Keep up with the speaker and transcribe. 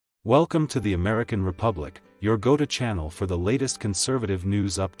Welcome to the American Republic, your go-to channel for the latest conservative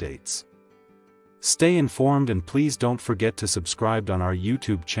news updates. Stay informed and please don't forget to subscribe on our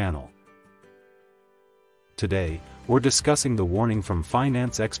YouTube channel. Today, we're discussing the warning from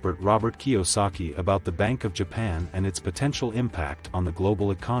finance expert Robert Kiyosaki about the Bank of Japan and its potential impact on the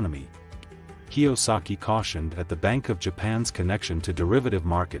global economy. Kiyosaki cautioned that the Bank of Japan's connection to derivative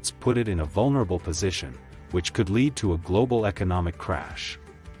markets put it in a vulnerable position, which could lead to a global economic crash.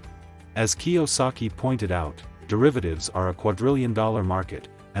 As Kiyosaki pointed out, derivatives are a quadrillion-dollar market,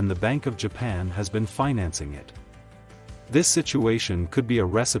 and the Bank of Japan has been financing it. This situation could be a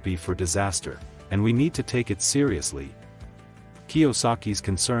recipe for disaster, and we need to take it seriously. Kiyosaki's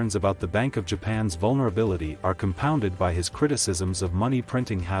concerns about the Bank of Japan's vulnerability are compounded by his criticisms of money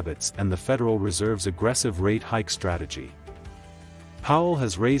printing habits and the Federal Reserve's aggressive rate hike strategy. Powell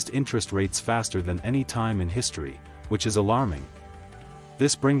has raised interest rates faster than any time in history, which is alarming.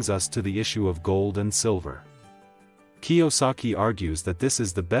 This brings us to the issue of gold and silver. Kiyosaki argues that this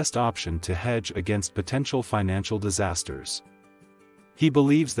is the best option to hedge against potential financial disasters. He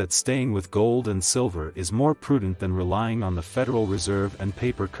believes that staying with gold and silver is more prudent than relying on the Federal Reserve and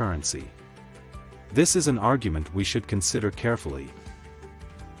paper currency. This is an argument we should consider carefully.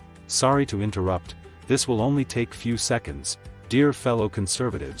 Sorry to interrupt, this will only take few seconds. Dear fellow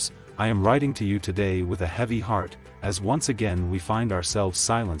conservatives, I am writing to you today with a heavy heart, as once again we find ourselves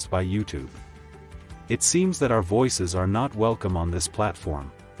silenced by YouTube. It seems that our voices are not welcome on this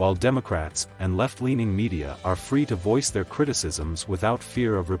platform, while Democrats and left-leaning media are free to voice their criticisms without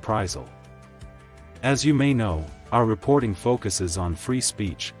fear of reprisal. As you may know, our reporting focuses on free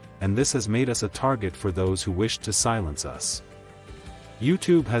speech, and this has made us a target for those who wish to silence us.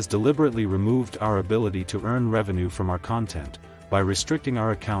 YouTube has deliberately removed our ability to earn revenue from our content, by restricting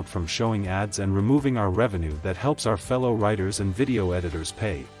our account from showing ads and removing our revenue that helps our fellow writers and video editors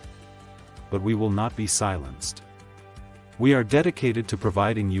pay. But we will not be silenced. We are dedicated to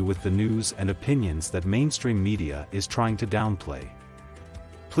providing you with the news and opinions that mainstream media is trying to downplay.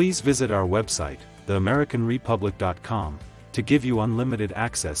 Please visit our website, theamericanrepublic.com, to give you unlimited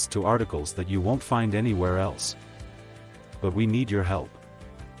access to articles that you won't find anywhere else. But we need your help.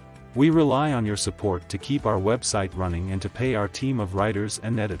 We rely on your support to keep our website running and to pay our team of writers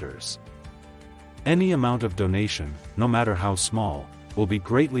and editors. Any amount of donation, no matter how small, will be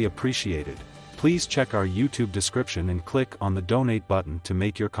greatly appreciated. Please check our YouTube description and click on the donate button to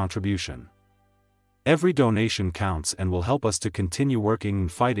make your contribution. Every donation counts and will help us to continue working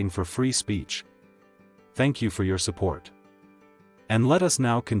and fighting for free speech. Thank you for your support. And let us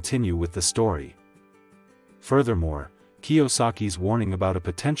now continue with the story. Furthermore, Kiyosaki's warning about a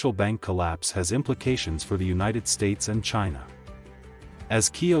potential bank collapse has implications for the United States and China. As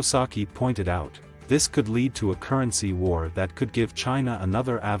Kiyosaki pointed out, this could lead to a currency war that could give China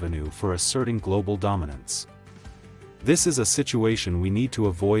another avenue for asserting global dominance. This is a situation we need to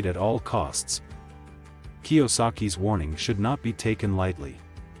avoid at all costs. Kiyosaki's warning should not be taken lightly.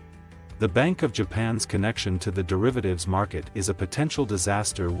 The Bank of Japan's connection to the derivatives market is a potential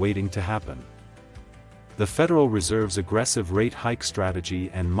disaster waiting to happen. The Federal Reserve's aggressive rate hike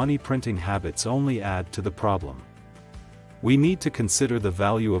strategy and money printing habits only add to the problem. We need to consider the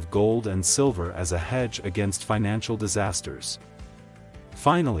value of gold and silver as a hedge against financial disasters.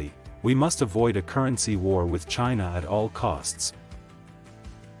 Finally, we must avoid a currency war with China at all costs.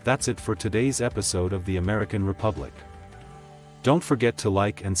 That's it for today's episode of the American Republic. Don't forget to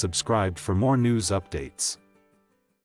like and subscribe for more news updates.